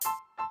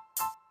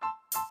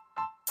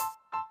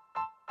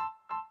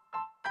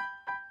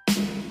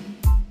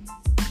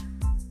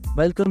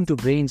Welcome to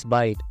Brains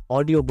Bite,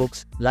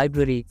 Audiobooks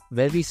Library,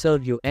 where we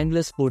serve you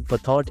endless food for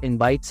thought in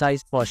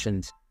bite-sized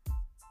portions.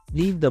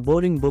 Leave the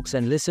boring books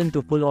and listen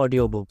to full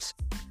audiobooks.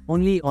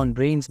 Only on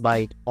Brains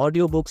Bite,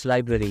 Audiobooks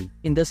Library.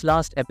 In this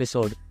last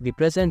episode, we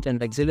present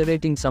an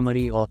exhilarating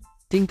summary of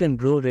Think and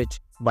Grow Rich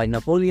by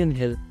Napoleon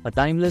Hill, a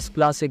timeless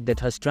classic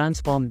that has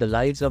transformed the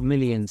lives of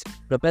millions,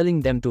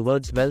 propelling them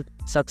towards wealth,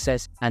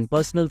 success, and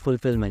personal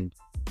fulfillment.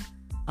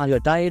 Are you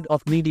tired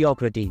of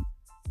mediocrity?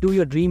 Do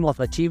you dream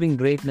of achieving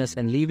greatness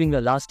and leaving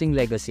a lasting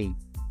legacy?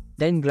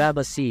 Then grab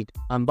a seat,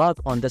 embark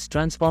on this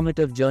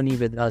transformative journey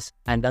with us,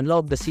 and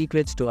unlock the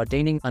secrets to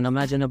attaining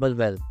unimaginable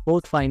wealth,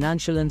 both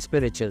financial and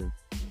spiritual.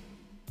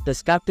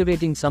 This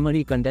captivating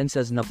summary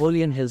condenses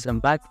Napoleon Hill's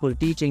impactful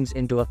teachings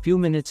into a few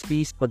minutes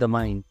feast for the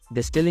mind,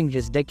 distilling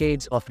his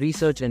decades of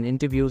research and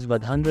interviews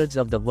with hundreds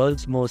of the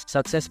world's most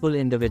successful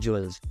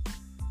individuals.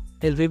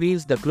 Hill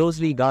reveals the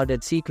closely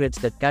guarded secrets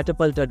that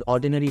catapulted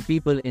ordinary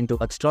people into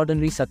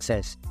extraordinary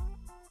success.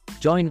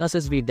 Join us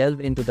as we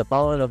delve into the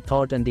power of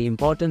thought and the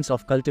importance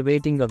of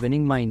cultivating a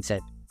winning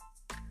mindset.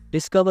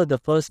 Discover the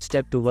first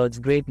step towards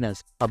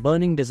greatness, a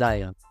burning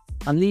desire.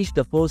 Unleash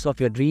the force of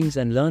your dreams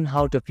and learn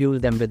how to fuel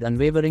them with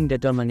unwavering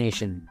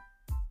determination.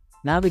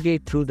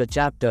 Navigate through the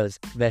chapters,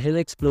 where Hill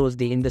explores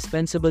the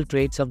indispensable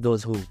traits of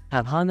those who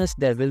have harnessed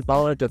their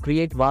willpower to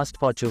create vast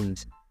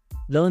fortunes.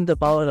 Learn the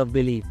power of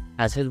belief,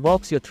 as Hill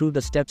walks you through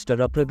the steps to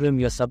reprogram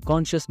your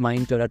subconscious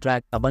mind to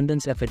attract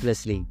abundance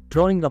effortlessly.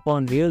 Drawing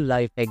upon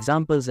real-life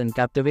examples and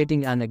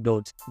captivating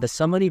anecdotes, the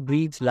summary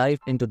breathes life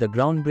into the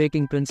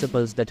groundbreaking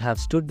principles that have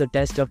stood the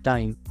test of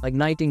time,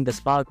 igniting the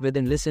spark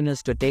within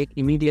listeners to take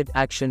immediate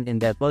action in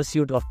their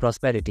pursuit of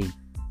prosperity.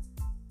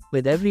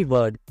 With every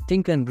word,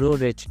 Think and Grow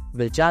Rich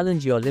will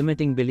challenge your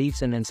limiting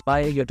beliefs and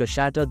inspire you to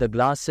shatter the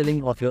glass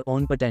ceiling of your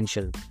own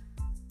potential.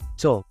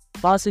 So,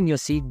 fasten your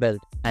seatbelt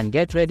and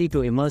get ready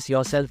to immerse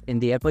yourself in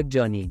the epic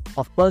journey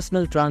of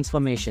personal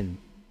transformation.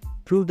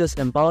 Through this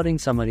empowering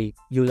summary,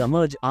 you'll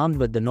emerge armed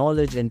with the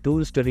knowledge and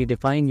tools to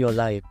redefine your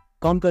life,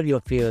 conquer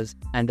your fears,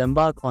 and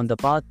embark on the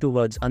path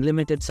towards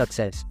unlimited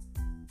success.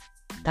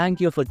 Thank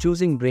you for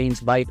choosing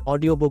Brains Bite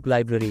Audiobook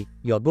Library,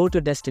 your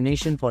go-to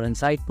destination for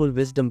insightful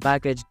wisdom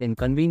packaged in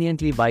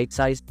conveniently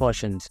bite-sized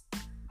portions.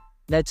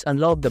 Let's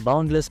unlock the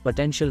boundless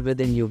potential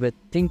within you with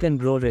Think and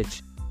Grow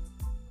Rich.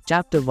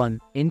 Chapter 1,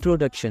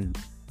 Introduction.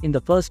 In the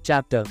first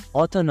chapter,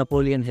 author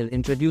Napoleon Hill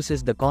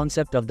introduces the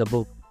concept of the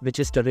book, which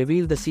is to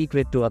reveal the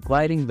secret to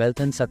acquiring wealth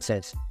and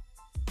success.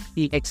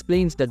 He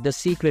explains that the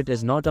secret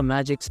is not a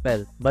magic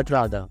spell, but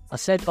rather a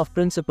set of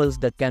principles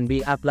that can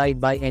be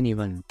applied by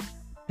anyone.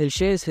 Hill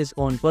shares his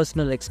own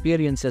personal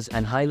experiences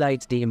and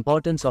highlights the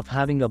importance of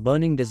having a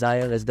burning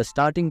desire as the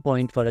starting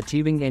point for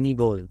achieving any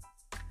goal.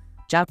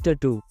 Chapter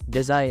 2,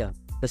 Desire.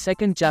 The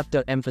second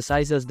chapter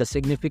emphasizes the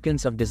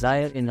significance of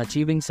desire in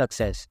achieving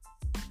success.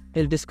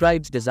 Hill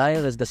describes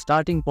desire as the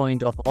starting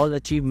point of all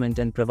achievement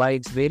and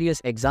provides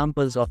various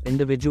examples of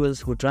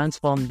individuals who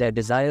transform their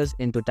desires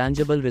into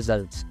tangible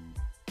results.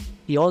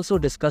 He also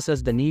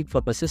discusses the need for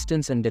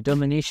persistence and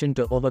determination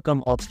to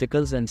overcome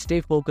obstacles and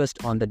stay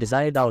focused on the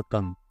desired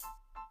outcome.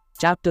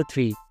 Chapter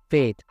 3,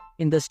 Faith.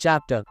 In this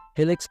chapter,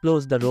 Hill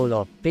explores the role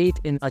of faith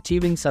in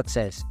achieving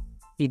success.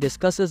 He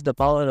discusses the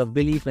power of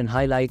belief and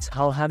highlights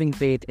how having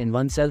faith in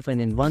oneself and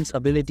in one's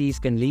abilities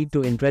can lead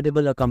to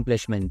incredible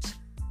accomplishments.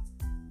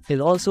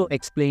 Hill also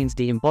explains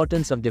the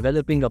importance of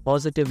developing a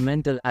positive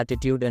mental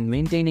attitude and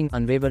maintaining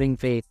unwavering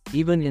faith,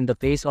 even in the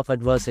face of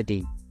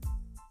adversity.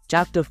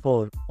 Chapter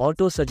 4,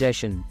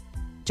 Autosuggestion.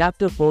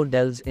 Chapter 4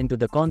 delves into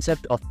the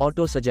concept of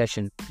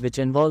autosuggestion, which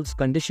involves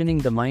conditioning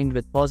the mind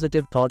with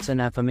positive thoughts and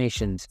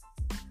affirmations.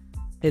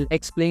 Hill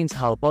explains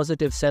how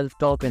positive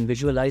self-talk and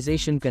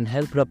visualization can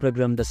help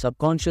reprogram the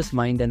subconscious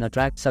mind and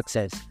attract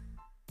success.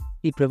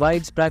 He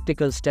provides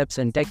practical steps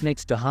and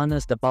techniques to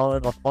harness the power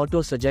of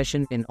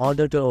autosuggestion in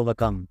order to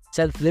overcome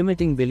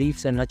self-limiting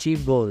beliefs and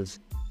achieve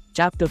goals.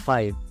 Chapter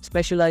 5,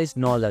 Specialized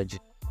Knowledge.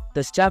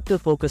 This chapter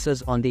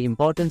focuses on the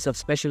importance of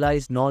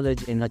specialized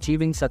knowledge in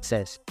achieving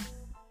success.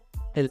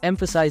 Hill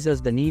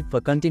emphasizes the need for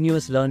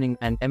continuous learning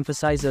and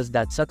emphasizes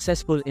that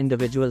successful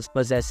individuals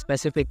possess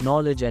specific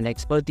knowledge and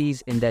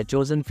expertise in their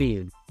chosen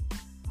field.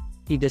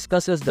 He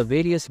discusses the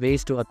various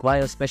ways to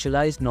acquire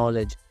specialized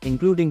knowledge,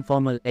 including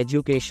formal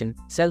education,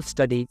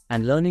 self-study,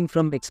 and learning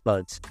from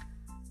experts.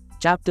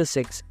 Chapter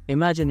 6,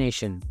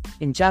 Imagination.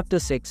 In Chapter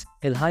 6,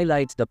 Hill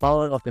highlights the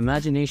power of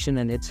imagination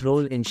and its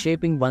role in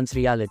shaping one's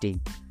reality.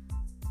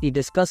 He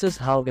discusses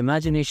how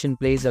imagination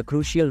plays a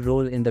crucial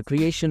role in the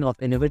creation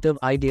of innovative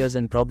ideas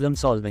and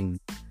problem-solving.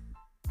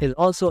 Hill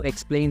also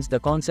explains the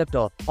concept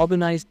of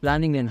organized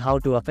planning and how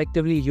to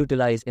effectively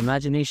utilize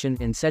imagination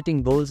in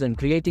setting goals and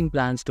creating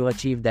plans to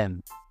achieve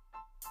them.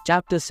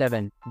 Chapter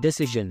 7,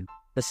 Decision.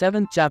 The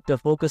seventh chapter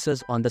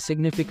focuses on the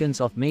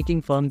significance of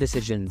making firm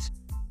decisions.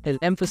 Hill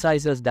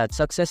emphasizes that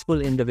successful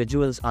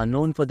individuals are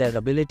known for their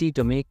ability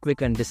to make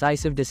quick and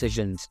decisive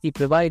decisions. He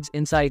provides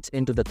insights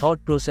into the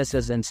thought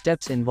processes and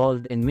steps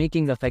involved in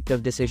making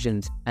effective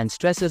decisions, and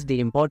stresses the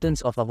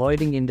importance of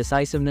avoiding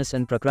indecisiveness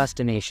and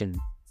procrastination.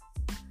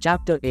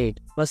 Chapter 8,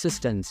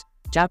 Persistence.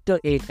 Chapter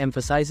 8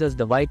 emphasizes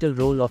the vital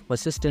role of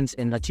persistence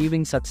in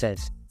achieving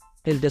success.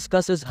 Hill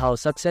discusses how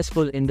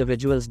successful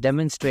individuals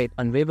demonstrate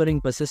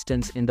unwavering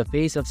persistence in the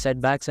face of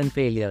setbacks and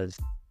failures.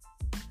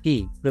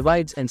 He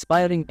provides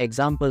inspiring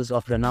examples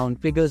of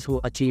renowned figures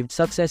who achieved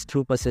success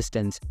through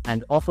persistence,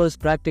 and offers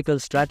practical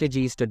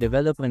strategies to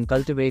develop and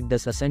cultivate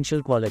this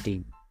essential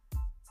quality.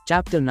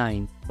 Chapter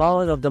 9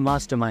 Power of the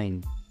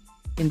Mastermind.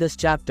 In this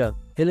chapter,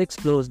 Hill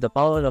explores the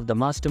power of the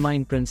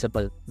mastermind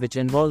principle, which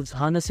involves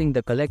harnessing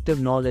the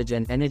collective knowledge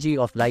and energy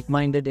of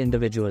like-minded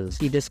individuals.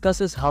 He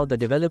discusses how the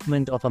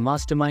development of a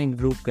mastermind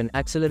group can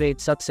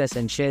accelerate success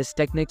and shares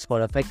techniques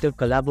for effective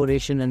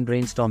collaboration and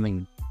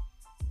brainstorming.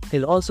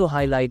 Hill also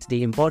highlights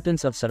the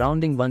importance of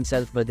surrounding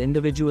oneself with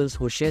individuals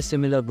who share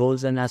similar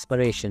goals and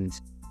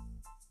aspirations.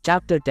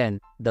 Chapter 10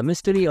 The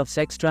Mystery of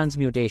Sex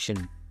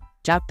Transmutation.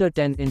 Chapter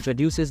 10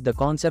 introduces the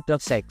concept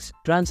of sex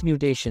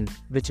transmutation,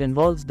 which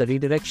involves the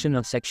redirection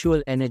of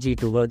sexual energy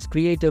towards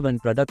creative and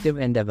productive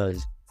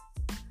endeavors.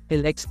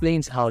 Hill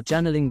explains how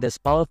channeling this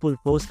powerful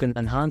force can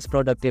enhance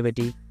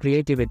productivity,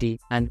 creativity,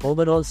 and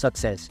overall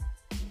success.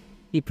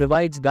 He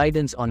provides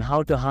guidance on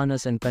how to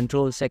harness and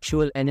control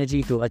sexual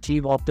energy to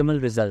achieve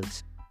optimal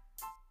results.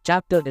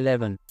 Chapter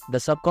 11 The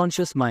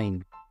Subconscious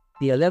Mind.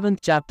 The 11th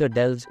chapter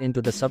delves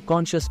into the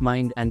subconscious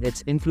mind and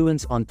its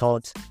influence on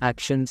thoughts,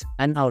 actions,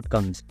 and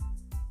outcomes.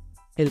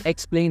 Hill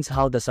explains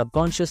how the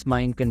subconscious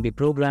mind can be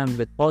programmed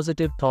with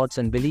positive thoughts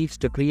and beliefs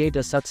to create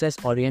a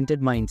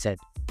success-oriented mindset.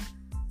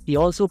 He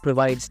also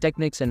provides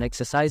techniques and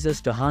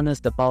exercises to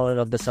harness the power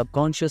of the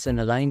subconscious and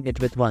align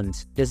it with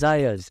one's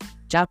desires.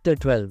 Chapter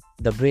 12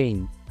 The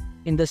Brain.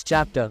 In this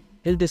chapter,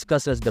 Hill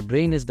discusses the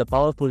brain is the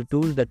powerful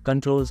tool that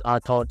controls our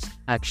thoughts,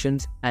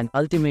 actions, and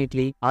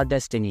ultimately, our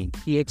destiny.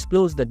 He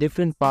explores the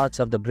different parts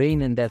of the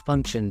brain and their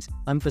functions,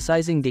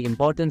 emphasizing the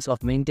importance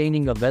of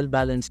maintaining a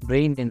well-balanced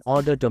brain in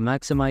order to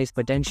maximize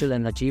potential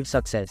and achieve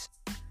success.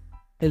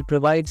 Hill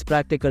provides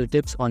practical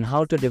tips on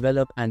how to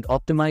develop and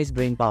optimize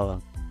brain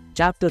power.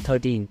 Chapter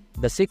 13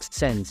 The Sixth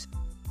Sense.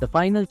 The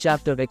final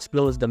chapter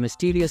explores the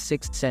mysterious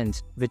sixth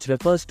sense, which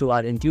refers to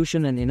our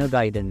intuition and inner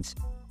guidance.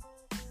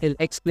 Hill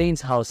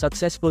explains how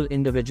successful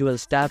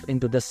individuals tap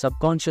into this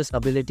subconscious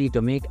ability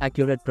to make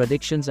accurate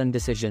predictions and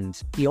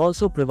decisions. He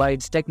also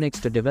provides techniques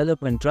to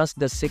develop and trust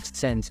the sixth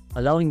sense,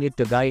 allowing it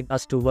to guide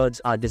us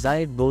towards our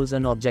desired goals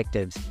and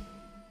objectives.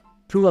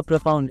 Through a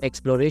profound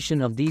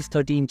exploration of these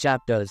 13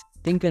 chapters,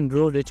 Think and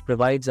Grow Rich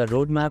provides a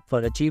roadmap for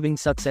achieving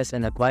success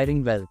and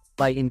acquiring wealth.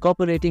 By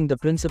incorporating the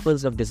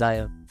principles of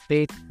desire,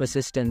 faith,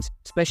 persistence,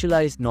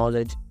 specialized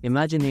knowledge,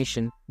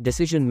 imagination,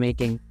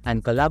 decision-making,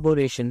 and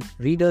collaboration,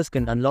 readers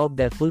can unlock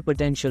their full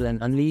potential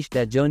and unleash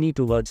their journey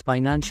towards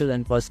financial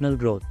and personal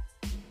growth.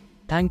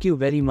 Thank you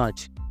very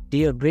much,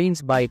 dear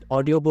Brains Bite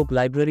Audiobook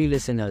Library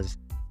listeners.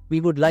 We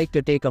would like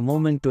to take a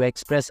moment to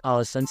express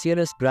our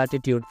sincerest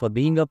gratitude for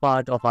being a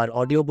part of our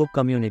audiobook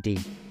community.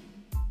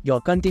 Your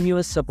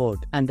continuous support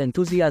and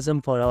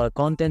enthusiasm for our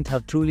content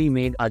have truly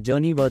made our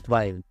journey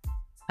worthwhile.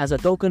 As a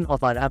token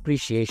of our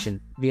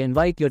appreciation, we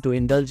invite you to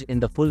indulge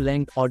in the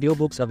full-length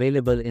audiobooks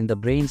available in the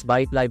Brains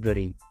Bite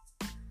Library.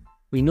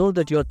 We know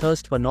that your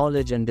thirst for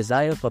knowledge and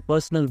desire for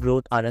personal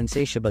growth are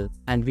insatiable,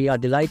 and we are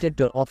delighted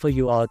to offer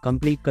you our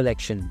complete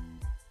collection.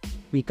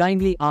 We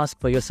kindly ask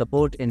for your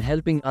support in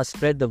helping us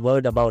spread the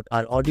word about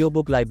our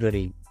audiobook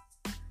library.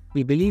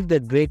 We believe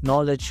that great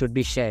knowledge should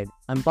be shared,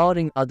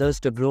 empowering others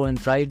to grow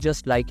and thrive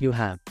just like you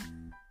have.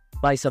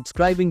 By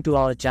subscribing to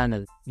our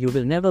channel, you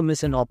will never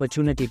miss an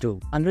opportunity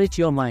to enrich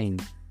your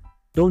mind.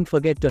 Don't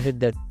forget to hit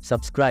that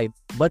subscribe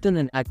button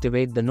and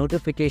activate the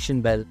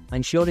notification bell,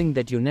 ensuring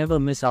that you never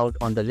miss out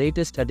on the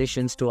latest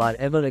additions to our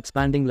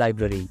ever-expanding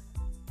library.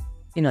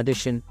 In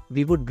addition,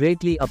 we would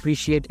greatly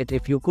appreciate it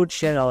if you could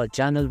share our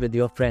channel with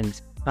your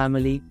friends,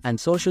 family, and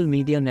social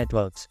media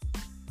networks.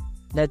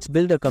 Let's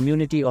build a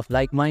community of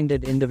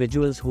like-minded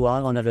individuals who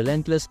are on a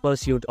relentless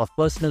pursuit of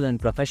personal and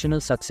professional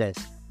success.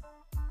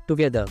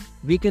 Together,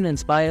 we can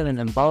inspire and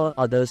empower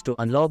others to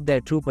unlock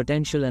their true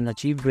potential and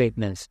achieve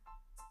greatness.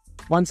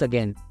 Once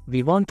again,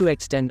 we want to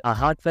extend our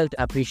heartfelt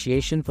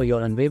appreciation for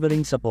your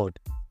unwavering support.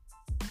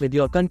 With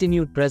your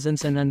continued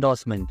presence and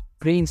endorsement,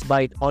 Brains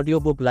Bite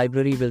Audiobook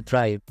Library will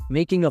thrive,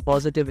 making a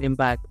positive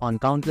impact on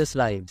countless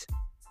lives.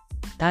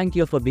 Thank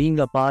you for being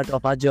a part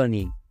of our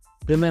journey.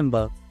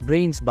 Remember,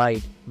 Brains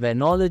Bite, where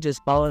knowledge is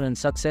power and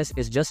success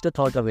is just a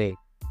thought away.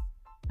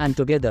 And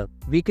together,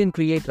 we can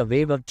create a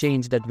wave of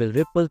change that will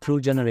ripple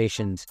through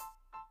generations.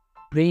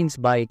 Brains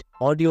Bite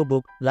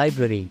Audiobook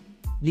Library.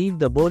 Leave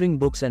the boring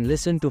books and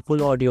listen to full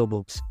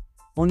audiobooks.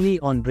 Only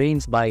on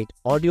Brains Bite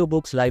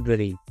Audiobooks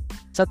Library.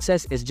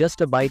 Success is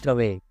just a bite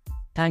away.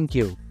 Thank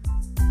you.